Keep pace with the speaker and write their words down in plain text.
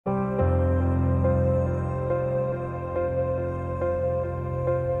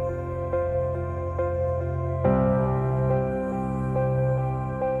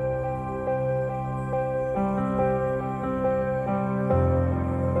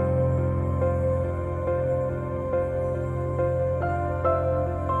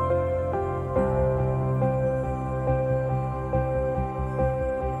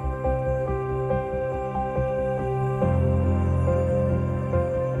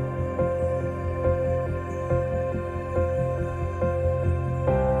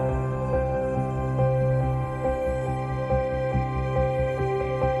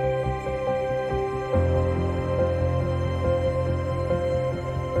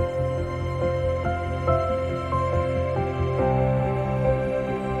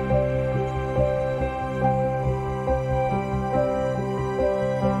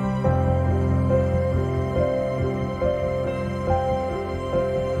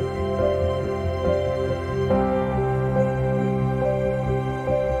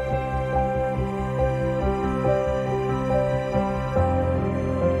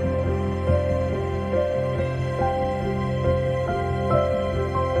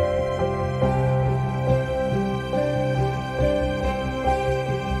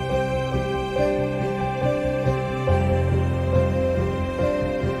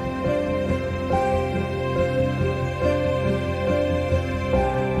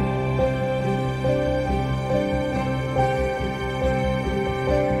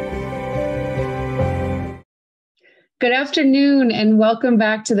Good afternoon and welcome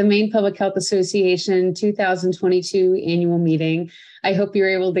back to the Maine Public Health Association 2022 annual meeting. I hope you were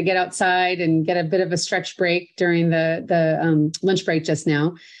able to get outside and get a bit of a stretch break during the lunch break just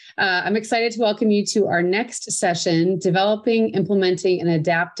now. I'm excited to welcome you to our next session, Developing, Implementing, and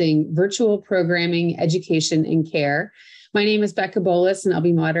Adapting Virtual Programming, Education, and Care. My name is Becca Bolas, and I'll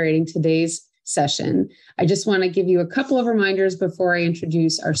be moderating today's session. I just want to give you a couple of reminders before I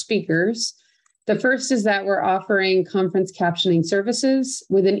introduce our speakers. The first is that we're offering conference captioning services.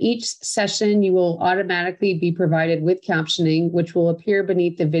 Within each session, you will automatically be provided with captioning, which will appear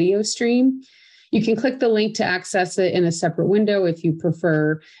beneath the video stream. You can click the link to access it in a separate window if you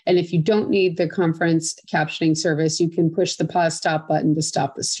prefer. And if you don't need the conference captioning service, you can push the pause stop button to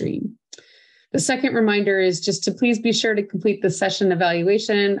stop the stream. The second reminder is just to please be sure to complete the session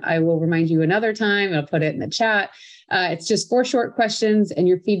evaluation. I will remind you another time. I'll put it in the chat. It's just 4 short questions, and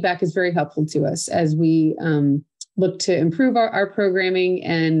your feedback is very helpful to us as we look to improve our programming,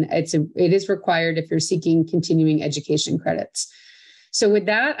 and it is required if you're seeking continuing education credits. So with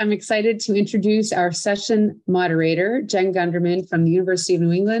that, I'm excited to introduce our session moderator, Jen Gunderman from the University of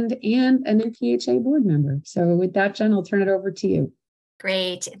New England and an NPHA board member. So with that, Jen, I'll turn it over to you.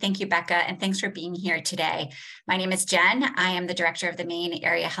 Great. Thank you, Becca, and thanks for being here today. My name is Jen. I am the director of the Maine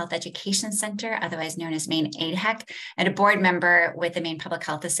Area Health Education Center, otherwise known as Maine AHEC, and a board member with the Maine Public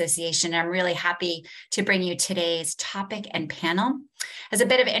Health Association. I'm really happy to bring you today's topic and panel. As a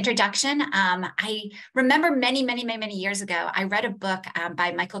bit of an introduction, I remember many years ago, I read a book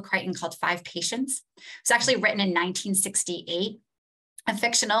by Michael Crichton called 5 Patients. It was actually written in 1968, a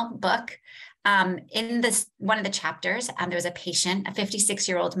fictional book. In one of the chapters, there was a patient, a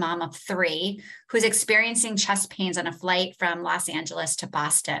 56-year-old mom of 3, who was experiencing chest pains on a flight from Los Angeles to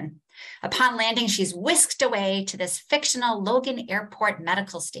Boston. Upon landing, she's whisked away to this fictional Logan Airport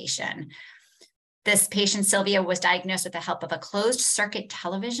medical station. This patient, Sylvia, was diagnosed with the help of a closed-circuit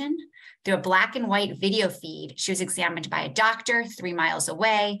television. Through a black and white video feed, she was examined by a doctor 3 miles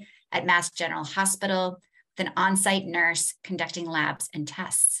away at Mass General Hospital with an on-site nurse conducting labs and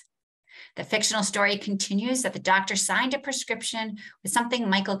tests. The fictional story continues that the doctor signed a prescription with something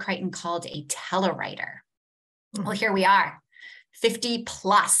Michael Crichton called a telewriter. Well, here we are, 50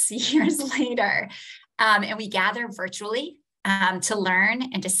 plus years later, and we gather virtually to learn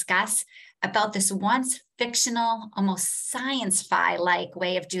and discuss about this once fictional, almost science-fi-like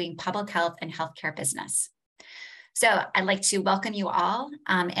way of doing public health and healthcare business. So I'd like to welcome you all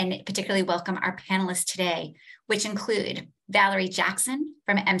and particularly welcome our panelists today, which include Valerie Jackson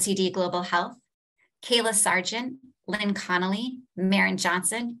from MCD Global Health, Kayla Sargent, Lynn Connolly, Maren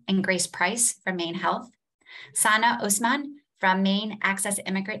Johnson, and Grace Price from Maine Health, Sana Osman from Maine Access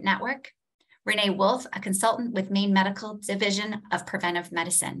Immigrant Network, Renee Wolf, a consultant with Maine Medical Division of Preventive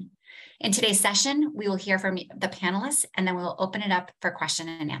Medicine. In today's session, we will hear from the panelists, and then we will open it up for question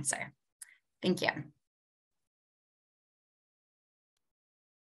and answer. Thank you.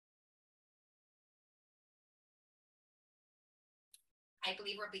 I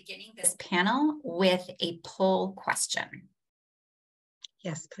believe we're beginning this panel with a poll question.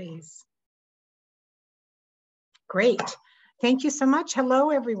 Yes, please. Great. Thank you so much.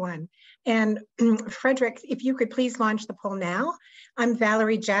 Hello, everyone. And Frederick, if you could please launch the poll now. I'm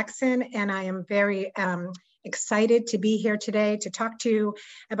Valerie Jackson, and I am very excited to be here today to talk to you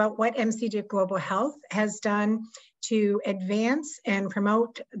about what MCD Global Health has done to advance and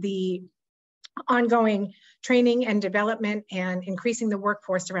promote the ongoing training and development and increasing the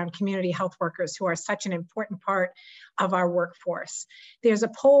workforce around community health workers who are such an important part of our workforce. There's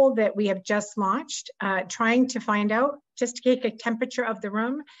a poll that we have just launched trying to find out, just to take a temperature of the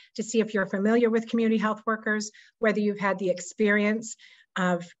room to see if you're familiar with community health workers, whether you've had the experience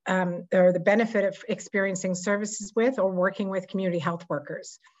of or the benefit of experiencing services with or working with community health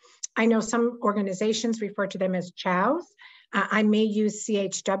workers. I know some organizations refer to them as CHOWs. I may use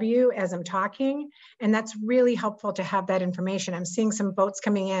CHW as I'm talking, and that's really helpful to have that information. I'm seeing some votes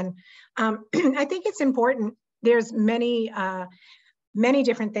coming in. I think it's important. There's many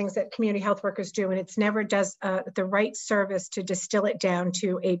different things that community health workers do, and it's never does the right service to distill it down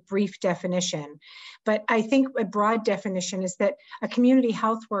to a brief definition. But I think a broad definition is that a community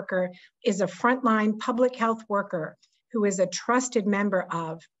health worker is a frontline public health worker who is a trusted member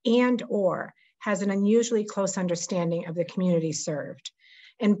of and/or has an unusually close understanding of the community served.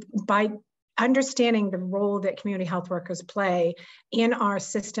 And by understanding the role that community health workers play in our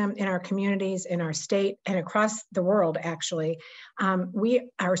system, in our communities, in our state, and across the world, actually, we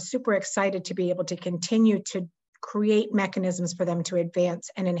are super excited to be able to continue to create mechanisms for them to advance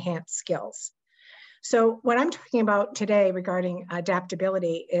and enhance skills. So what I'm talking about today regarding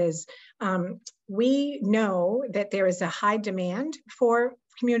adaptability is we know that there is a high demand for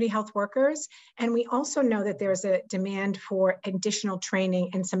community health workers, and we also know that there is a demand for additional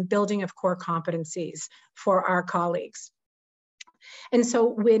training and some building of core competencies for our colleagues. And so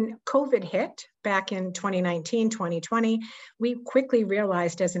when COVID hit back in 2019, 2020, we quickly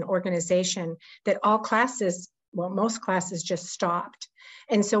realized as an organization that all classes, well, most classes just stopped.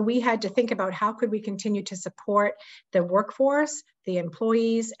 And so we had to think about how could we continue to support the workforce, the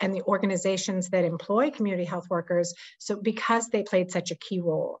employees, and the organizations that employ community health workers, so because they played such a key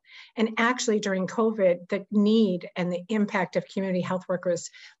role. And actually during COVID, the need and the impact of community health workers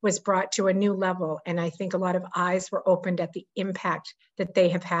was brought to a new level. And I think a lot of eyes were opened at the impact that they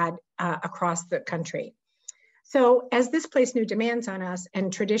have had across the country. So as this placed new demands on us,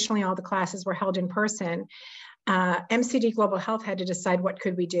 and traditionally all the classes were held in person, MCD Global Health had to decide what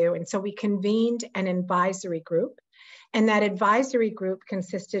could we do. And so we convened an advisory group. And that advisory group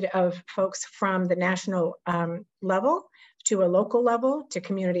consisted of folks from the national level to a local level, to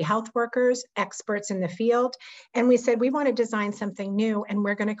community health workers, experts in the field. And we said, we want to design something new, and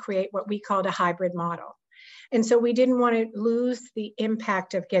we're going to create what we called a hybrid model. And so we didn't want to lose the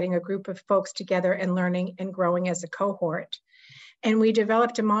impact of getting a group of folks together and learning and growing as a cohort. And we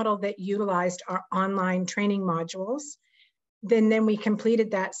developed a model that utilized our online training modules. Then we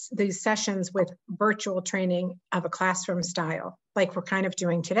completed these sessions with virtual training of a classroom style, like we're kind of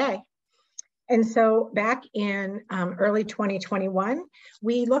doing today. And so back in early 2021,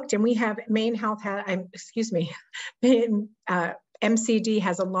 we looked, and we have Maine Health, MCD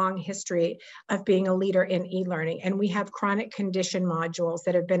has a long history of being a leader in e-learning, and we have chronic condition modules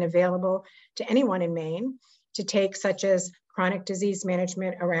that have been available to anyone in Maine to take, such as chronic disease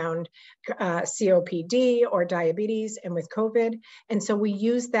management around COPD or diabetes and with COVID. And so we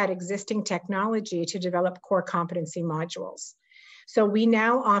use that existing technology to develop core competency modules. So we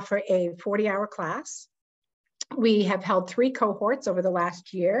now offer a 40-hour class. We have held 3 cohorts over the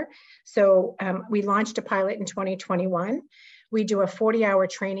last year. So we launched a pilot in 2021. We do a 40-hour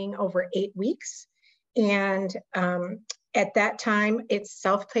training over 8 weeks. And at that time, it's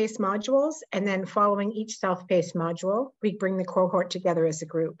self-paced modules. And then following each self-paced module, we bring the cohort together as a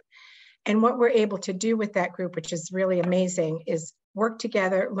group. And what we're able to do with that group, which is really amazing, is work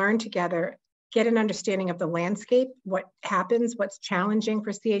together, learn together, get an understanding of the landscape, what happens, what's challenging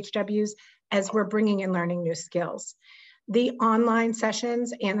for CHWs as we're bringing and learning new skills. The online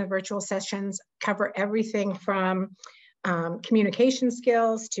sessions and the virtual sessions cover everything from communication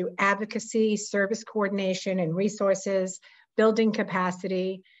skills to advocacy, service coordination and resources, building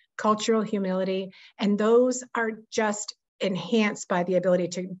capacity, cultural humility, and those are just enhanced by the ability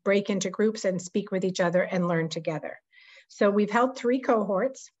to break into groups and speak with each other and learn together. So we've held 3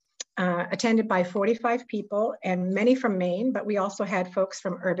 cohorts attended by 45 people, and many from Maine, but we also had folks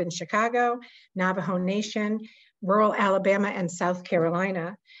from urban Chicago, Navajo Nation, rural Alabama, and South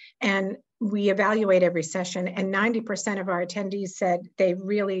Carolina. And we evaluate every session, and 90% of our attendees said they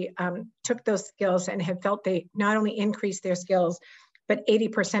really took those skills and have felt they not only increased their skills, but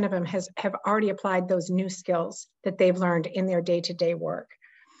 80% of them have already applied those new skills that they've learned in their day-to-day work.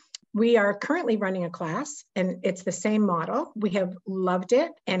 We are currently running a class, and it's the same model. We have loved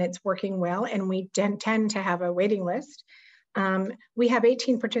it, and it's working well, and we tend to have a waiting list. We have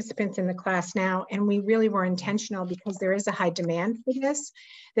 18 participants in the class now, and we really were intentional because there is a high demand for this,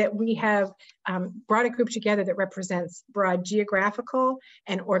 that we have brought a group together that represents broad geographical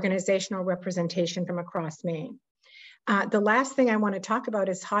and organizational representation from across Maine. The last thing I want to talk about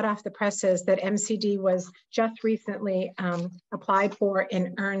is hot off the presses that MCD was just recently applied for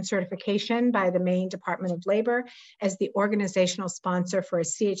and earned certification by the Maine Department of Labor as the organizational sponsor for a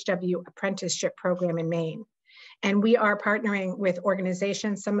CHW apprenticeship program in Maine. And we are partnering with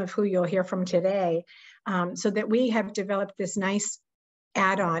organizations, some of who you'll hear from today, so that we have developed this nice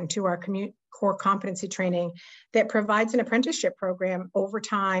add-on to our core competency training that provides an apprenticeship program over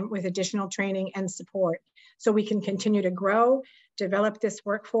time with additional training and support. So we can continue to grow, develop this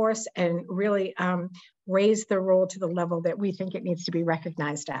workforce, and really raise the role to the level that we think it needs to be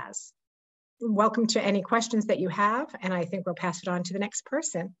recognized as. Welcome to any questions that you have, and I think we'll pass it on to the next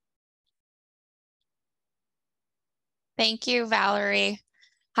person. Thank you, Valerie.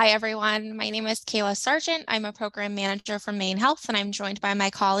 Hi, everyone. My name is Kayla Sargent. I'm a program manager from Maine Health, and I'm joined by my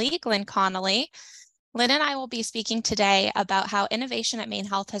colleague, Lynn Connolly. Lynn and I will be speaking today about how innovation at Maine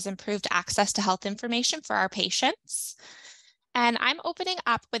Health has improved access to health information for our patients. And I'm opening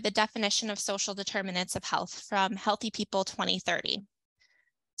up with the definition of social determinants of health from Healthy People 2030.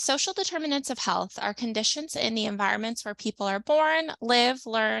 Social determinants of health are conditions in the environments where people are born, live,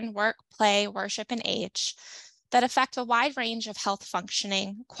 learn, work, play, worship, and age that affect a wide range of health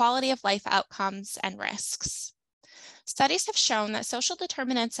functioning, quality of life outcomes, and risks. Studies have shown that social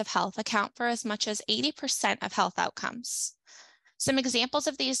determinants of health account for as much as 80% of health outcomes. Some examples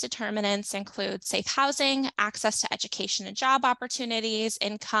of these determinants include safe housing, access to education and job opportunities,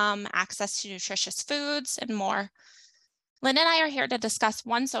 income, access to nutritious foods, and more. Lynn and I are here to discuss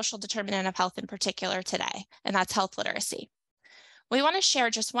one social determinant of health in particular today, and that's health literacy. We want to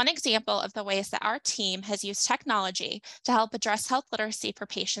share just one example of the ways that our team has used technology to help address health literacy for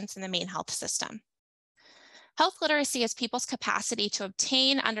patients in the Maine Health System. Health literacy is people's capacity to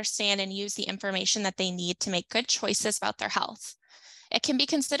obtain, understand, and use the information that they need to make good choices about their health. It can be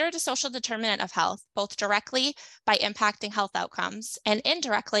considered a social determinant of health, both directly by impacting health outcomes and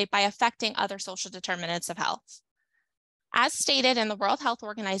indirectly by affecting other social determinants of health. As stated in the World Health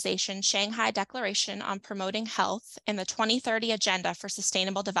Organization Shanghai Declaration on Promoting Health in the 2030 Agenda for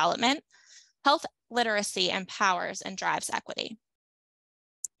Sustainable Development, health literacy empowers and drives equity.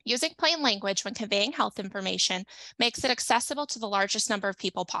 Using plain language when conveying health information makes it accessible to the largest number of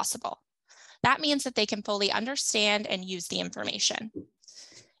people possible. That means that they can fully understand and use the information.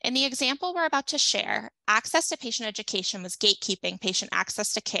 In the example we're about to share, access to patient education was gatekeeping patient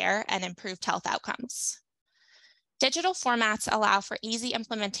access to care and improved health outcomes. Digital formats allow for easy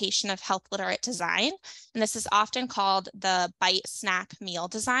implementation of health literate design, and this is often called the bite snack meal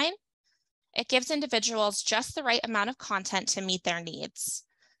design. It gives individuals just the right amount of content to meet their needs.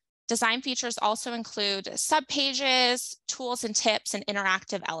 Design features also include subpages, tools and tips, and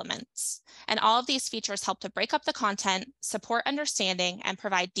interactive elements. And all of these features help to break up the content, support understanding, and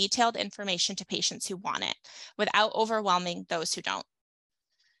provide detailed information to patients who want it without overwhelming those who don't.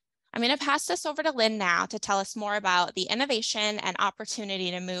 I'm going to pass this over to Lynn now to tell us more about the innovation and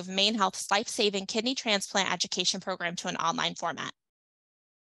opportunity to move Maine Health's life-saving kidney transplant education program to an online format.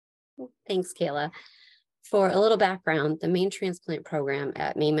 Thanks, Kayla. For a little background, the Maine Transplant Program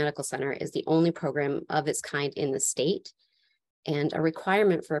at Maine Medical Center is the only program of its kind in the state, and a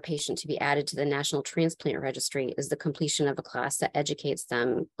requirement for a patient to be added to the National Transplant Registry is the completion of a class that educates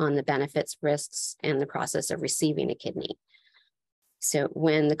them on the benefits, risks, and the process of receiving a kidney. So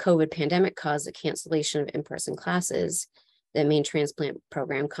when the COVID pandemic caused the cancellation of in-person classes, the Maine Transplant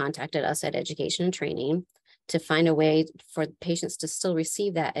Program contacted us at Education and Training to find a way for patients to still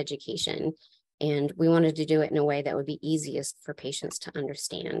receive that education. And we wanted to do it in a way that would be easiest for patients to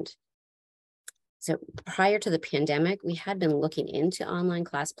understand. So prior to the pandemic, we had been looking into online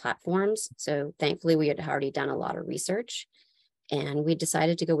class platforms. So thankfully, we had already done a lot of research. And we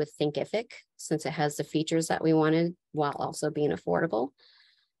decided to go with Thinkific since it has the features that we wanted while also being affordable.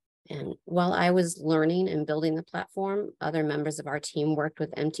 And while I was learning and building the platform, other members of our team worked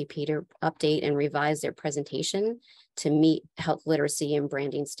with MTP to update and revise their presentation to meet health literacy and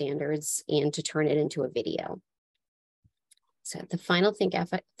branding standards and to turn it into a video. So the final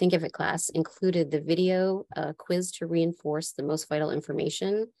Thinkific class included the video, a quiz to reinforce the most vital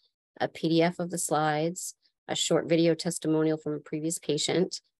information, a PDF of the slides, a short video testimonial from a previous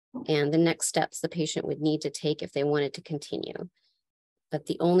patient, and the next steps the patient would need to take if they wanted to continue. But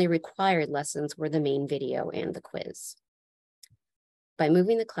the only required lessons were the main video and the quiz. By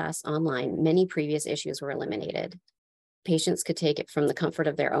moving the class online, many previous issues were eliminated. Patients could take it from the comfort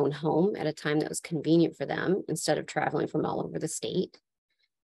of their own home at a time that was convenient for them instead of traveling from all over the state.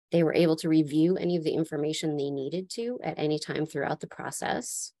 They were able to review any of the information they needed to at any time throughout the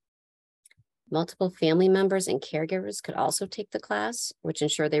process. Multiple family members and caregivers could also take the class, which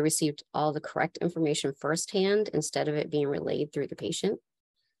ensured they received all the correct information firsthand instead of it being relayed through the patient.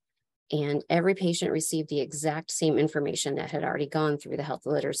 And every patient received the exact same information that had already gone through the health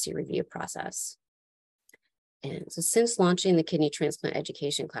literacy review process. And so since launching the kidney transplant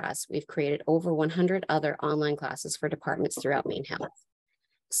education class, we've created over 100 other online classes for departments throughout Maine Health.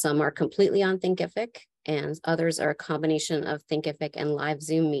 Some are completely on Thinkific, and others are a combination of Thinkific and live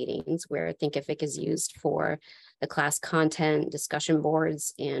Zoom meetings where Thinkific is used for the class content, discussion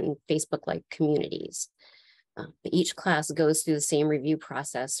boards, and Facebook-like communities. Each class goes through the same review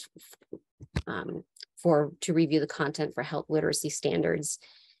process to review the content for health literacy standards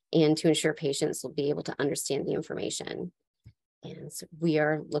and to ensure patients will be able to understand the information. And so we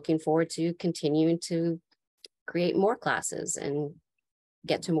are looking forward to continuing to create more classes and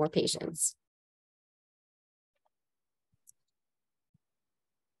get to more patients.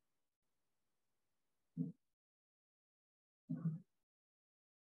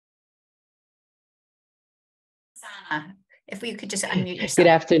 If you could just unmute yourself. Good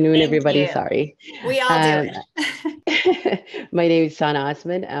afternoon, Thank everybody. you. Sorry. We all do it. My name is Sana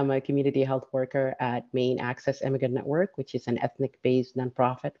Osman. I'm a community health worker at Maine Access Immigrant Network, which is an ethnic-based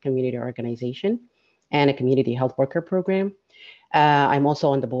nonprofit community organization and a community health worker program. I'm also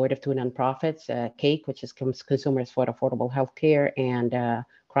on the board of two nonprofits, CAKE, which is Consumers for Affordable Healthcare, and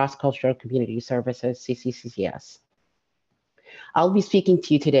Cross-Cultural Community Services, CCCCS. I'll be speaking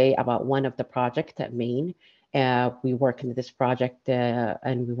to you today about one of the projects at Maine. We work in this project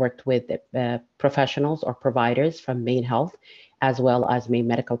and we worked with professionals or providers from Maine Health, as well as Maine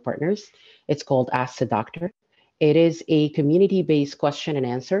Medical Partners. It's called Ask the Doctor. It is a community-based question and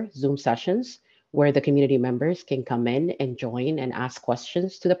answer Zoom sessions where the community members can come in and join and ask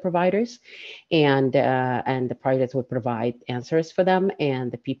questions to the providers, and the providers would provide answers for them,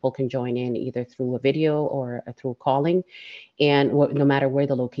 and the people can join in either through a video or through calling. And no matter where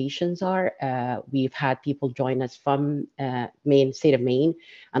the locations are, we've had people join us from state of Maine,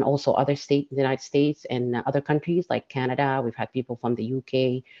 and also other states in the United States and other countries like Canada. We've had people from the UK.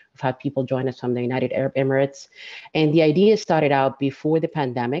 We've had people join us from the United Arab Emirates. And the idea started out before the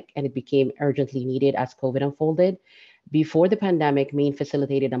pandemic, and it became urgently needed as COVID unfolded. Before the pandemic, Maine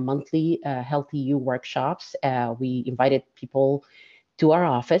facilitated a monthly Healthy You workshops. We invited people to our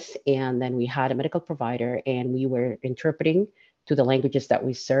office, and then we had a medical provider, and we were interpreting to the languages that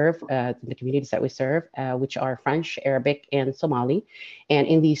we serve, the communities that we serve, which are French, Arabic, and Somali. And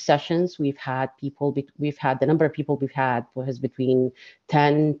in these sessions, we've had the number of people we've had was between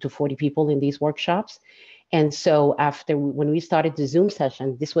 10 to 40 people in these workshops. And so when we started the Zoom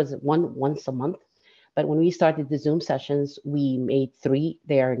session, this was once a month, but when we started the Zoom sessions, we made 3.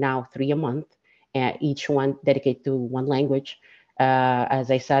 They are now 3 a month, each one dedicated to one language.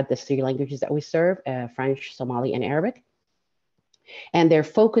 As I said, the 3 languages that we serve, French, Somali, and Arabic. And they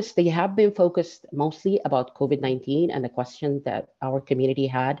have been focused mostly about COVID-19 and the questions that our community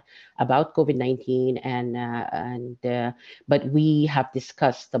had about COVID-19. But we have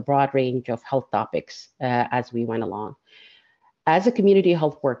discussed a broad range of health topics as we went along. As a community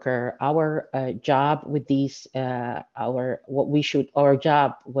health worker, our job with these, our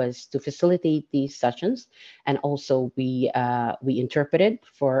job was to facilitate these sessions, and also we interpreted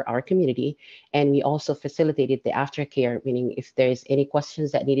for our community, and we also facilitated the aftercare, meaning if there's any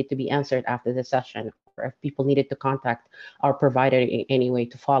questions that needed to be answered after the session, or if people needed to contact our provider in any way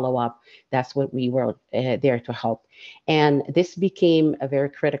to follow up, that's what we were there to help. And this became a very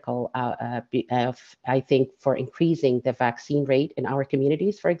critical, I think, for increasing the vaccine rate in our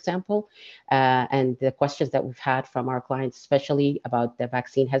communities, for example, and the questions that we've had from our clients, especially about the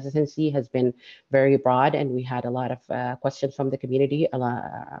vaccine hesitancy, has been very broad, and we had a lot of questions from the community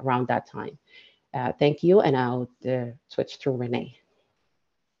around that time. Thank you, and I'll switch to Renee.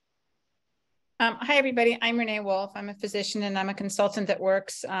 Hi, everybody. I'm Renee Wolf. I'm a physician, and I'm a consultant that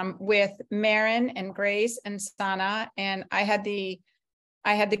works with Marin and Grace and Sana. And I had the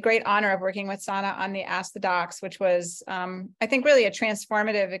great honor of working with Sana on the Ask the Docs, which was, I think, really a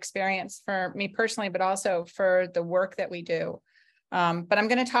transformative experience for me personally, but also for the work that we do. But I'm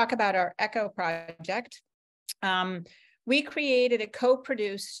going to talk about our ECHO project. We created a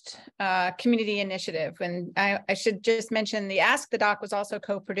co-produced community initiative, and I should just mention the Ask the Doc was also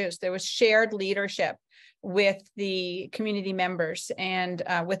co-produced. There was shared leadership with the community members and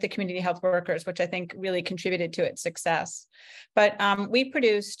with the community health workers, which I think really contributed to its success. But we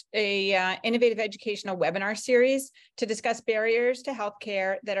produced a innovative educational webinar series to discuss barriers to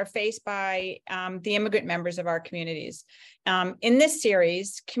healthcare that are faced by the immigrant members of our communities. In this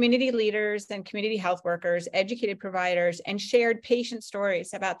series, community leaders and community health workers educated providers and shared patient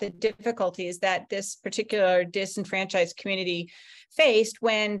stories about the difficulties that this particular disenfranchised community faced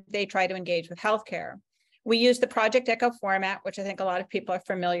when they try to engage with healthcare. We use the Project ECHO format, which I think a lot of people are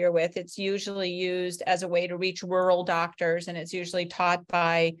familiar with. It's usually used as a way to reach rural doctors, and it's usually taught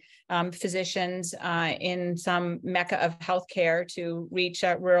by physicians in some mecca of healthcare to reach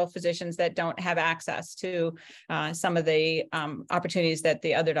rural physicians that don't have access to some of the opportunities that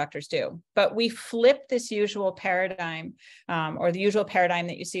the other doctors do. But we flip this usual paradigm, or the usual paradigm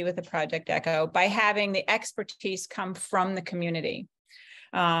that you see with the Project ECHO, by having the expertise come from the community.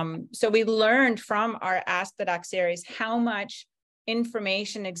 So we learned from our Ask the Doc series how much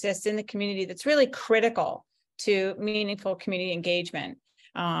information exists in the community that's really critical to meaningful community engagement.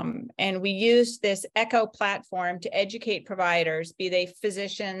 And we used this ECHO platform to educate providers, be they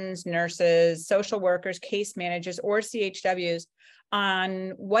physicians, nurses, social workers, case managers, or CHWs,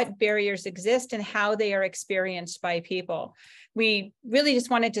 on what barriers exist and how they are experienced by people. We really just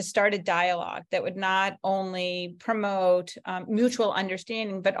wanted to start a dialogue that would not only promote mutual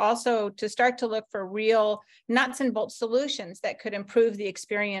understanding, but also to start to look for real nuts and bolts solutions that could improve the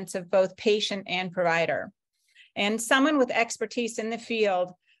experience of both patient and provider. And someone with expertise in the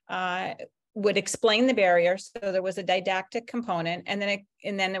field would explain the barriers. So there was a didactic component, and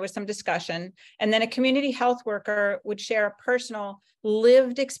then there was some discussion. And then a community health worker would share a personal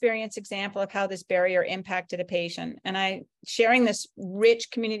lived experience example of how this barrier impacted a patient. And sharing this rich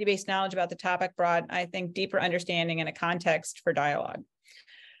community-based knowledge about the topic brought, I think, deeper understanding and a context for dialogue.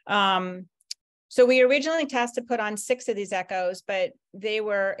 So we originally tasked to put on 6 of these echoes, but they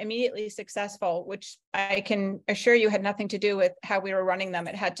were immediately successful, which I can assure you had nothing to do with how we were running them.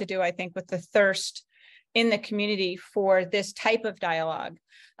 It had to do, I think, with the thirst in the community for this type of dialogue.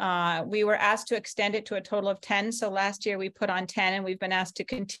 We were asked to extend it to a total of 10. So last year we put on 10, and we've been asked to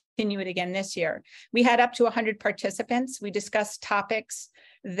continue it again this year. We had up to 100 participants. We discussed topics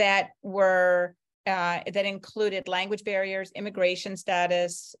that were that included language barriers, immigration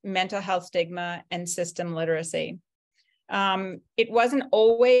status, mental health stigma, and system literacy. It wasn't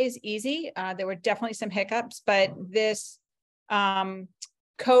always easy. There were definitely some hiccups, but this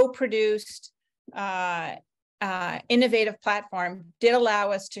co-produced innovative platform did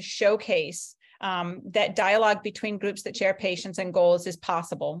allow us to showcase that dialogue between groups that share patients and goals is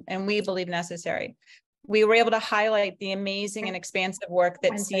possible, and we believe necessary. We were able to highlight the amazing and expansive work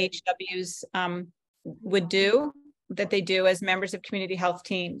that CHWs would do, that they do as members of community health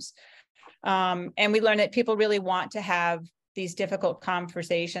teams. And we learned that people really want to have these difficult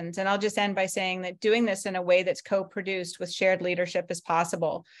conversations. And I'll just end by saying that doing this in a way that's co-produced with shared leadership is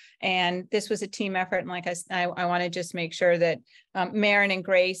possible. And this was a team effort. And like I want to just make sure that Maren and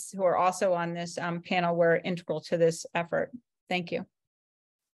Grace, who are also on this panel, were integral to this effort. Thank you.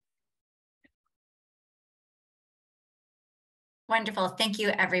 Wonderful. Thank you,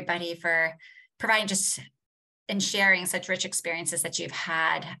 everybody, for providing and sharing such rich experiences that you've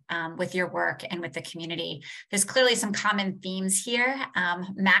had with your work and with the community. There's clearly some common themes here,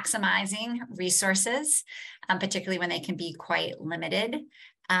 maximizing resources, particularly when they can be quite limited.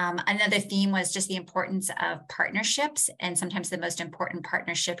 Another theme was just the importance of partnerships, and sometimes the most important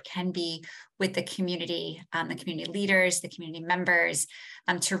partnership can be with the community leaders, the community members,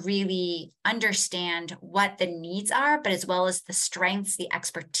 to really understand what the needs are, but as well as the strengths, the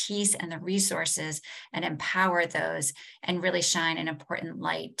expertise, and the resources, and empower those and really shine an important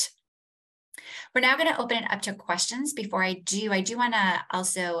light. We're now going to open it up to questions. Before I do want to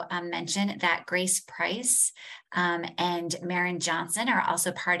also mention that Grace Price and Maren Johnson are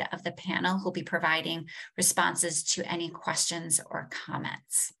also part of the panel who'll be providing responses to any questions or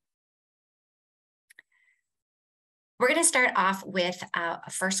comments. We're going to start off with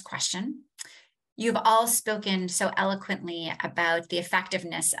a first question. You've all spoken so eloquently about the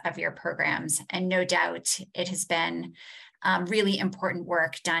effectiveness of your programs, and no doubt it has been really important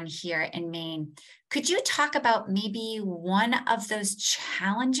work done here in Maine. Could you talk about maybe one of those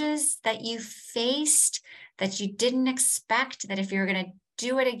challenges that you faced that you didn't expect, that if you were going to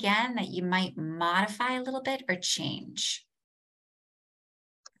do it again, that you might modify a little bit or change?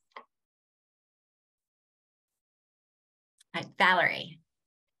 All right, Valerie.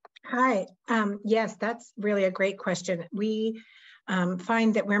 Hi. Yes, that's really a great question. We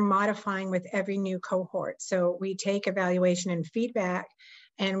find that we're modifying with every new cohort. So we take evaluation and feedback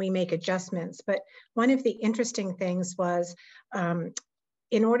and we make adjustments. But one of the interesting things was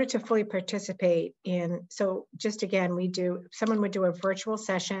in order to fully participate in, so just again, someone would do a virtual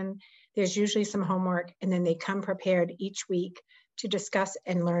session, there's usually some homework, and then they come prepared each week to discuss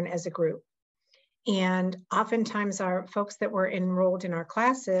and learn as a group. And oftentimes our folks that were enrolled in our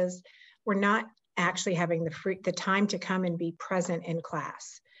classes were not actually having the time to come and be present in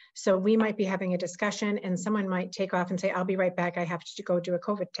class. So we might be having a discussion and someone might take off and say, I'll be right back. I have to go do a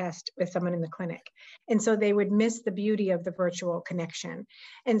COVID test with someone in the clinic. And so they would miss the beauty of the virtual connection.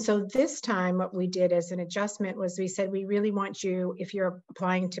 And so this time what we did as an adjustment was we said, we really want you, if you're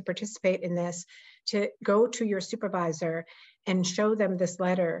applying to participate in this, to go to your supervisor and show them this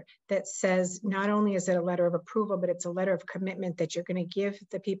letter that says, not only is it a letter of approval, but it's a letter of commitment that you're going to give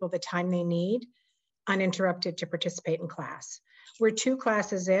the people the time they need uninterrupted to participate in class. We're 2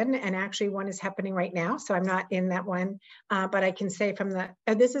 classes in, and actually one is happening right now, so I'm not in that one, but I can say from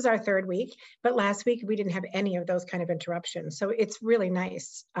this is our 3rd week, but last week we didn't have any of those kind of interruptions. So it's really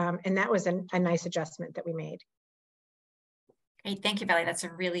nice, and that was a nice adjustment that we made. Great, thank you, Valerie. That's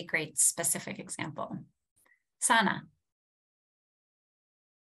a really great specific example. Sana.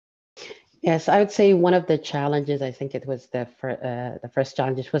 Yes, I would say one of the challenges, I think it was the first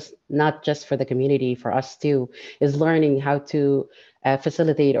challenge was not just for the community, for us too, is learning how to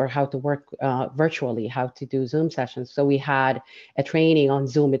facilitate or how to work virtually, how to do Zoom sessions. So we had a training on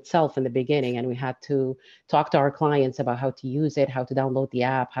Zoom itself in the beginning, and we had to talk to our clients about how to use it, how to download the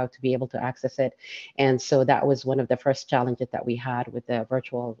app, how to be able to access it. And so that was one of the first challenges that we had with the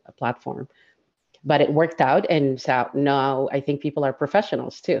virtual platform. But it worked out, and so now I think people are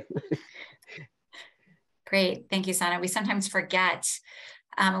professionals too. Great, thank you, Sana. We sometimes forget,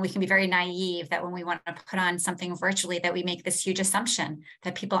 and we can be very naive that when we want to put on something virtually, that we make this huge assumption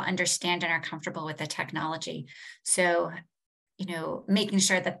that people understand and are comfortable with the technology. So, making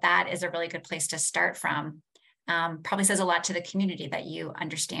sure that that is a really good place to start from probably says a lot to the community that you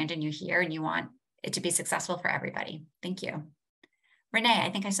understand and you hear and you want it to be successful for everybody. Thank you. Renee,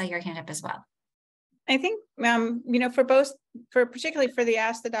 I think I saw your hand up as well. I think, particularly for the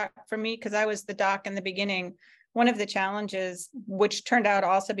Ask the Doc, for me, because I was the doc in the beginning, one of the challenges, which turned out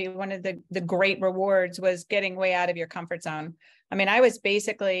also be one of the great rewards, was getting way out of your comfort zone. I mean, I was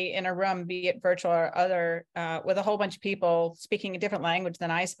basically in a room, be it virtual or other, with a whole bunch of people speaking a different language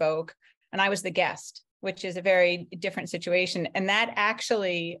than I spoke, and I was the guest, which is a very different situation. And that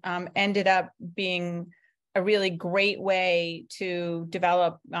actually ended up being a really great way to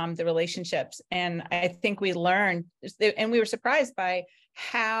develop the relationships. And I think we learned, and we were surprised by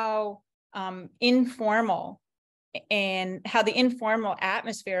how informal and how the informal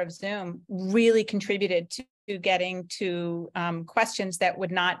atmosphere of Zoom really contributed to getting to questions that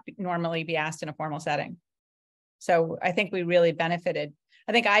would not normally be asked in a formal setting. So I think we really benefited.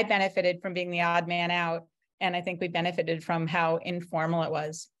 I think I benefited from being the odd man out, and I think we benefited from how informal it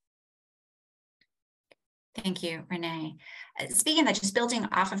was. Thank you, Renee. Speaking of that, just building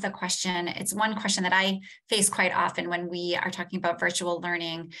off of the question, it's one question that I face quite often when we are talking about virtual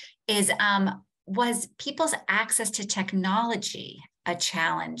learning is, was people's access to technology a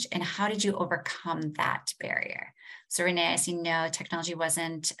challenge, and how did you overcome that barrier? So Renee, I see no, technology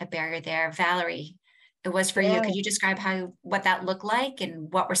wasn't a barrier there. Valerie, it was for you. Could you describe what that looked like and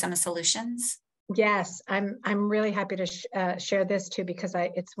what were some of the solutions? Yes, I'm really happy to share this too, because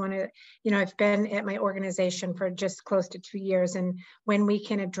it's one of, I've been at my organization for just close to 2 years, and when we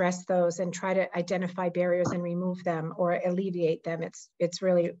can address those and try to identify barriers and remove them or alleviate them, it's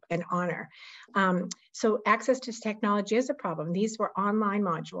really an honor. So access to technology is a problem. These were online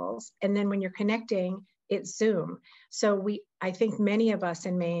modules, and then when you're connecting, it's Zoom. So I think many of us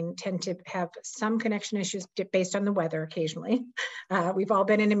in Maine tend to have some connection issues based on the weather occasionally. We've all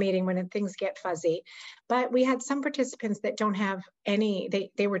been in a meeting when things get fuzzy, but we had some participants that don't have any,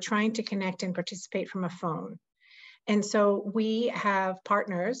 they were trying to connect and participate from a phone. And so we have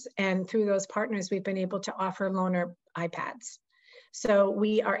partners, and through those partners, we've been able to offer loaner iPads. So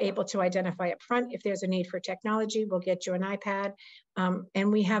we are able to identify up front if there's a need for technology, we'll get you an iPad.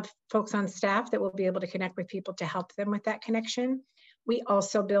 And we have folks on staff that will be able to connect with people to help them with that connection. We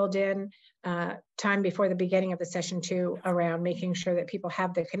also build in time before the beginning of the session too, around making sure that people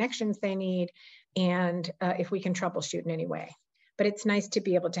have the connections they need, and if we can troubleshoot in any way. But it's nice to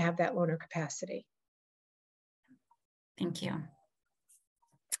be able to have that loaner capacity. Thank you.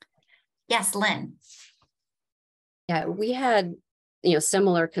 Yes, Lynn. Yeah, we had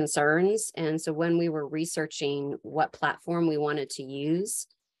similar concerns. And so when we were researching what platform we wanted to use,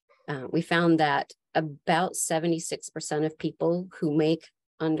 we found that about 76% of people who make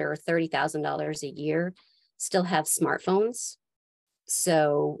under $30,000 a year still have smartphones.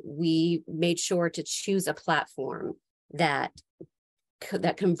 So we made sure to choose a platform that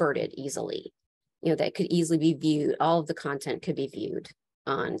converted easily, that could easily be viewed. All of the content could be viewed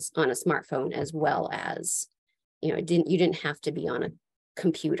on a smartphone, as well as you didn't have to be on a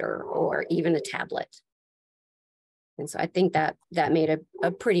computer or even a tablet. And so I think that made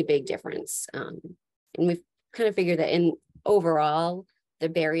a pretty big difference. And we've kind of figured that in overall, the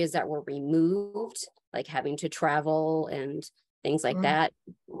barriers that were removed, like having to travel and things like that,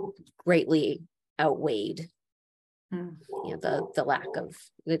 greatly outweighed the lack of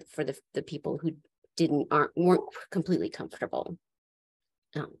for the people who weren't completely comfortable.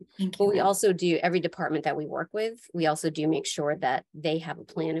 But we also do, every department that we work with, we also do make sure that they have a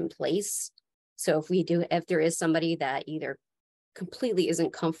plan in place. So if there is somebody that either completely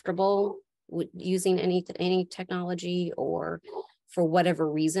isn't comfortable with using any technology, or for whatever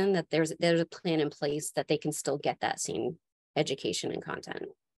reason, that there's a plan in place that they can still get that same education and content.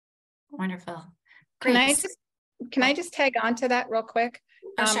 Wonderful. Great. Can I just tag on to that real quick?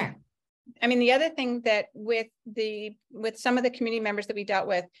 Oh, sure. I mean, the other thing that with some of the community members that we dealt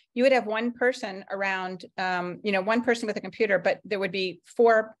with, you would have one person around, one person with a computer, but there would be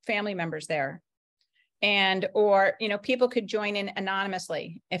 4 family members there. And, or, people could join in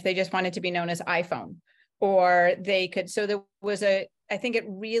anonymously if they just wanted to be known as iPhone, or they could, so there was I think it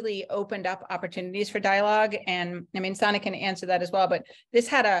really opened up opportunities for dialogue. And I mean, Sana can answer that as well, but this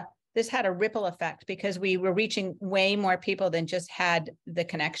had a ripple effect because we were reaching way more people than just had the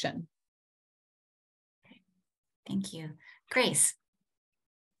connection. Thank you. Grace.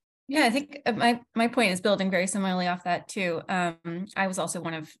 Yeah, I think my point is building very similarly off that too. I was also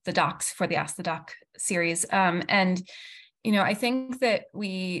one of the docs for the Ask the Doc series. And, I think that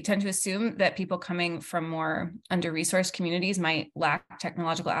we tend to assume that people coming from more under-resourced communities might lack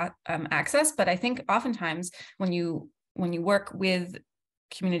technological access. But I think oftentimes when you work with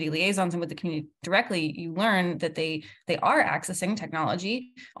community liaisons and with the community directly, you learn that they are accessing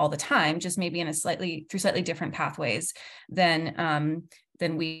technology all the time, just maybe in through slightly different pathways than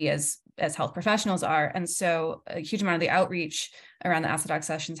we as health professionals are. And so a huge amount of the outreach around the Ask the Doc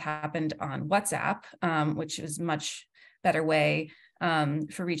sessions happened on WhatsApp, which is a much better way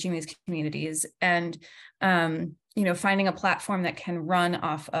for reaching these communities. And finding a platform that can run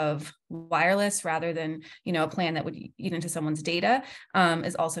off of wireless rather than, a plan that would eat into someone's data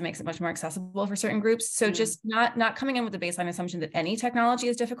also makes it much more accessible for certain groups. So just not coming in with the baseline assumption that any technology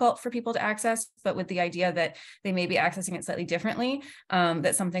is difficult for people to access, but with the idea that they may be accessing it slightly differently,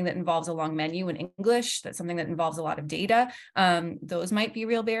 that's something that involves a long menu in English, that's something that involves a lot of data. Those might be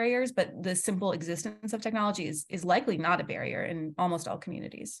real barriers, but the simple existence of technology is likely not a barrier in almost all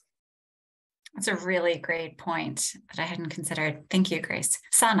communities. That's a really great point that I hadn't considered. Thank you, Grace.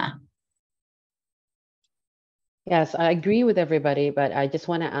 Sana. Yes, I agree with everybody, but I just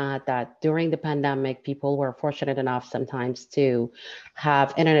want to add that during the pandemic, people were fortunate enough sometimes to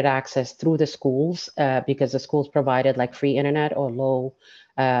have internet access through the schools because the schools provided like free internet or low.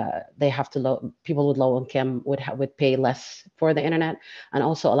 People with low income would pay less for the internet, and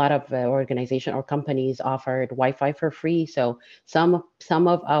also a lot of organizations or companies offered Wi-Fi for free. So some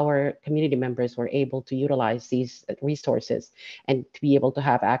of our community members were able to utilize these resources and to be able to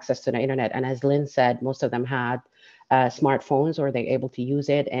have access to the internet. And as Lynn said, most of them had smartphones or they're able to use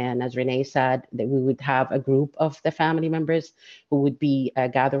it. And as Renee said, that we would have a group of the family members who would be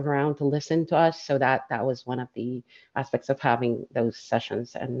gathered around to listen to us. So that was one of the aspects of having those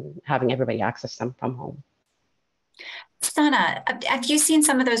sessions and having everybody access them from home. Sana, have you seen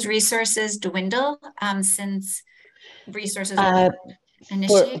some of those resources dwindle since resources were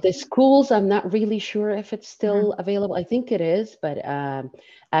initiated? For the schools, I'm not really sure if it's still available. I think it is, but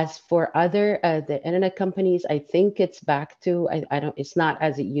as for other the internet companies, I think it's back to it's not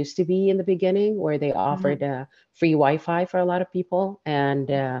as it used to be in the beginning, where they offered free Wi-Fi for a lot of people, and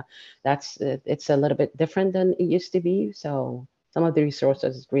it's a little bit different than it used to be. So some of the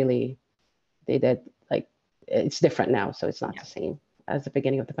resources really it's different now, so it's not the same as the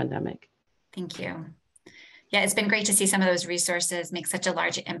beginning of the pandemic. Thank you. Yeah, it's been great to see some of those resources make such a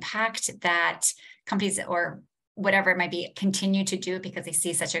large impact that companies or whatever it might be continue to do it because they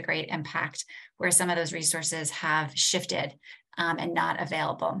see such a great impact, where some of those resources have shifted and not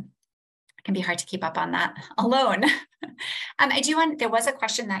available. It can be hard to keep up on that alone. There was a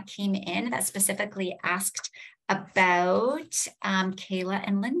question that came in that specifically asked about Kayla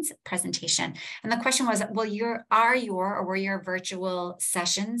and Lynn's presentation. And the question was, will your virtual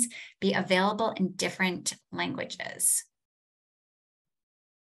sessions be available in different languages?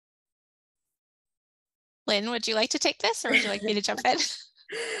 Lynn, would you like to take this, or would you like me to jump in?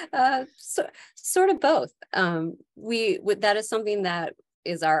 Sort of both. That is something that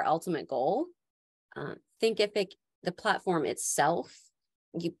is our ultimate goal. Think if the platform itself,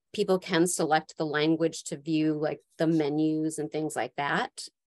 people can select the language to view like the menus and things like that.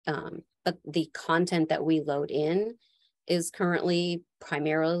 But the content that we load in is currently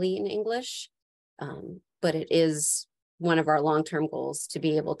primarily in English. But it is one of our long-term goals to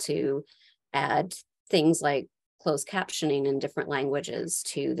be able to add things like closed captioning in different languages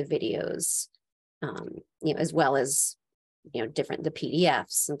to the videos, as well as, the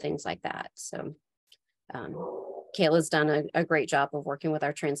PDFs and things like that. So Kayla's done a great job of working with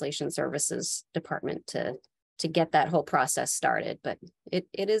our translation services department to get that whole process started, but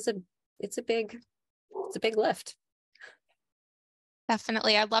it's a big lift.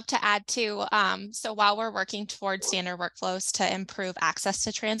 Definitely. I'd love to add too. So while we're working towards standard workflows to improve access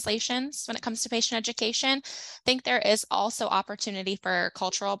to translations when it comes to patient education, I think there is also opportunity for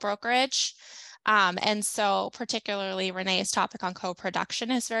cultural brokerage. And so particularly Renee's topic on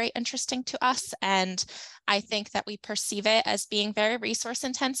co-production is very interesting to us. And I think that we perceive it as being very resource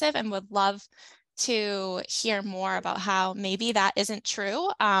intensive and would love to hear more about how maybe that isn't true,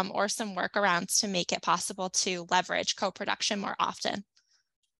 or some workarounds to make it possible to leverage co-production more often.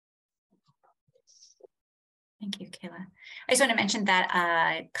 Thank you, Kayla. I just want to mention that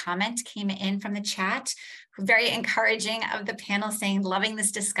a comment came in from the chat, very encouraging of the panel, saying, loving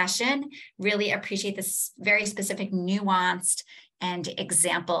this discussion, really appreciate this very specific, nuanced and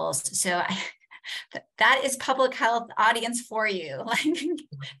examples. So that is public health audience for you. Like,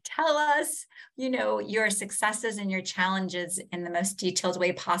 tell us, your successes and your challenges in the most detailed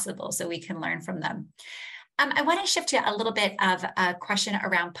way possible so we can learn from them. I want to shift to a little bit of a question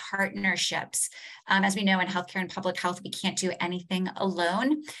around partnerships. As we know, in healthcare and public health, we can't do anything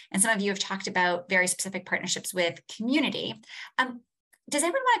alone. And some of you have talked about very specific partnerships with community. Does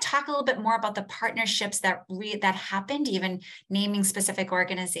anyone want to talk a little bit more about the partnerships that happened, even naming specific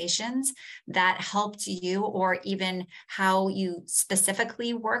organizations that helped you, or even how you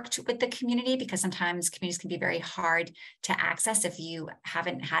specifically worked with the community? Because sometimes communities can be very hard to access if you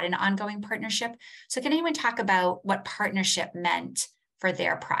haven't had an ongoing partnership. So can anyone talk about what partnership meant for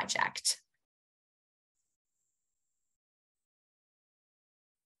their project?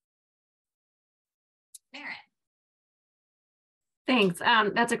 Maren. Thanks.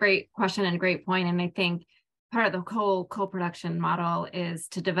 That's a great question and a great point. And I think part of the whole co-production model is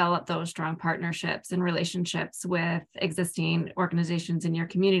to develop those strong partnerships and relationships with existing organizations in your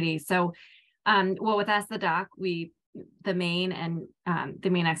community. So, well, with Ask the Doc, the Maine and the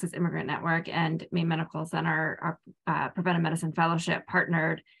Maine Access Immigrant Network and Maine Medical Center, our Preventive Medicine Fellowship,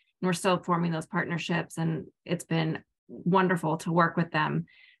 partnered, and we're still forming those partnerships. And it's been wonderful to work with them.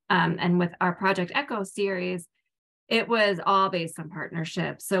 And with our Project ECHO series, it was all based on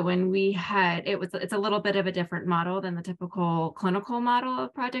partnerships. So when we had, it's a little bit of a different model than the typical clinical model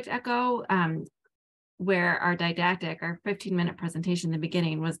of Project ECHO, where our didactic, our 15-minute presentation in the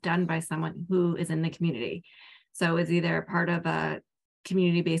beginning was done by someone who is in the community. So it's either part of a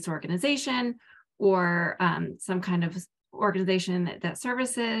community-based organization or some kind of organization that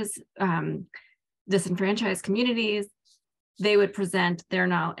services disenfranchised communities. They would present their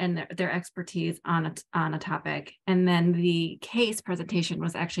knowledge and their expertise on a topic. And then the case presentation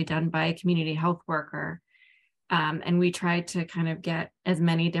was actually done by a community health worker. And we tried to kind of get as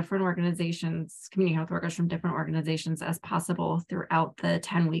many different organizations, community health workers from different organizations as possible throughout the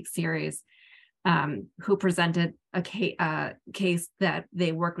 10-week series, who presented a case that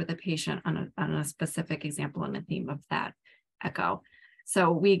they worked with a patient on a specific example and a theme of that ECHO.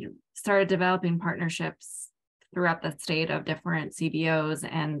 So we started developing partnerships throughout the state of different CBOs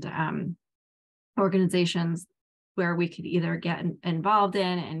and organizations where we could either get involved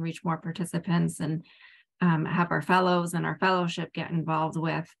in and reach more participants and have our fellows and our fellowship get involved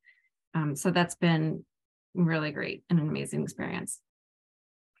with. So that's been really great and an amazing experience.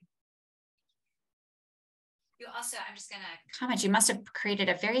 You also, I'm just going to comment, you must have created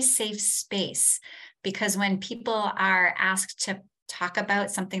a very safe space, because when people are asked to talk about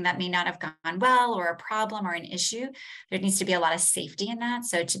something that may not have gone well, or a problem or an issue, there needs to be a lot of safety in that.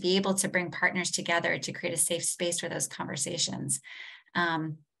 So to be able to bring partners together to create a safe space for those conversations, I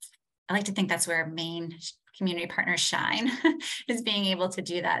like to think that's where Maine community partners shine, is being able to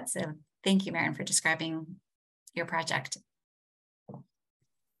do that. So thank you, Maren, for describing your project.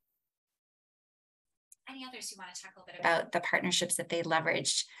 Any others who want to talk a little bit about the partnerships that they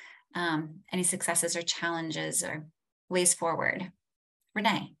leveraged, any successes or challenges or ways forward?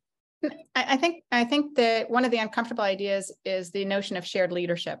 Renee. I think that one of the uncomfortable ideas is the notion of shared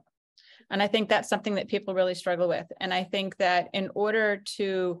leadership. And I think that's something that people really struggle with. And I think that in order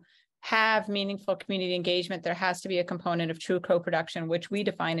to have meaningful community engagement, there has to be a component of true co-production, which we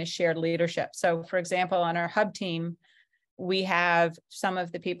define as shared leadership. So for example, on our hub team, we have some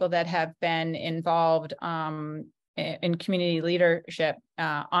of the people that have been involved in community leadership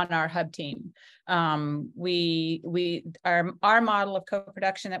on our hub team. Our model of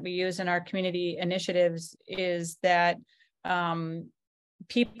co-production that we use in our community initiatives is that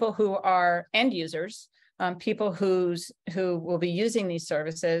people who are end users, people who will be using these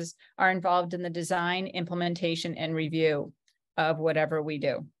services, are involved in the design, implementation, and review of whatever we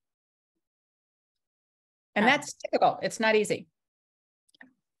do. And that's difficult. It's not easy.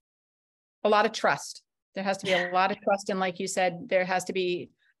 A lot of trust. There has to be a lot of trust. And like you said, there has to be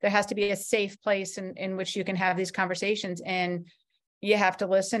a safe place in which you can have these conversations, and you have to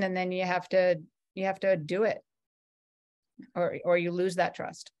listen, and then you have to do it, or you lose that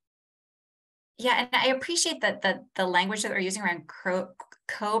trust. Yeah, and I appreciate that the language that we're using around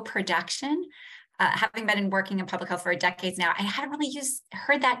co-production. Having been working in public health for decades now, I hadn't really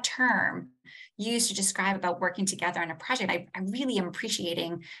heard that term used to describe about working together on a project. I really am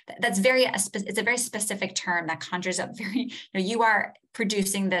appreciating that's it's a very specific term that conjures up you are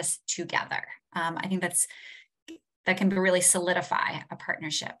producing this together. I think that can really solidify a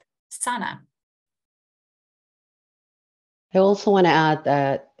partnership. Sana. I also want to add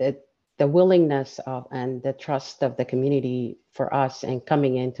that the willingness of and the trust of the community for us and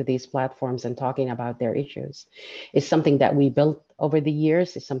coming into these platforms and talking about their issues is something that we built over the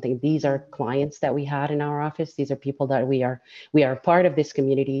years. It's something, these are clients that we had in our office. These are people that we are part of this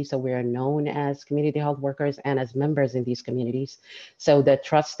community. So we are known as community health workers and as members in these communities. So the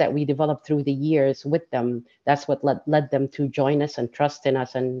trust that we developed through the years with them, that's what led them to join us and trust in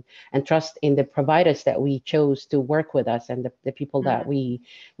us and trust in the providers that we chose to work with us and the people that we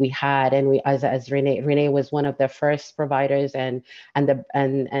had. And we, as Renee was one of the first providers and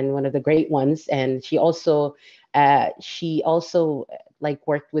one of the great ones. And she also like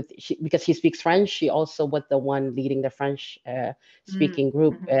worked with, because she speaks French, she also was the one leading the French speaking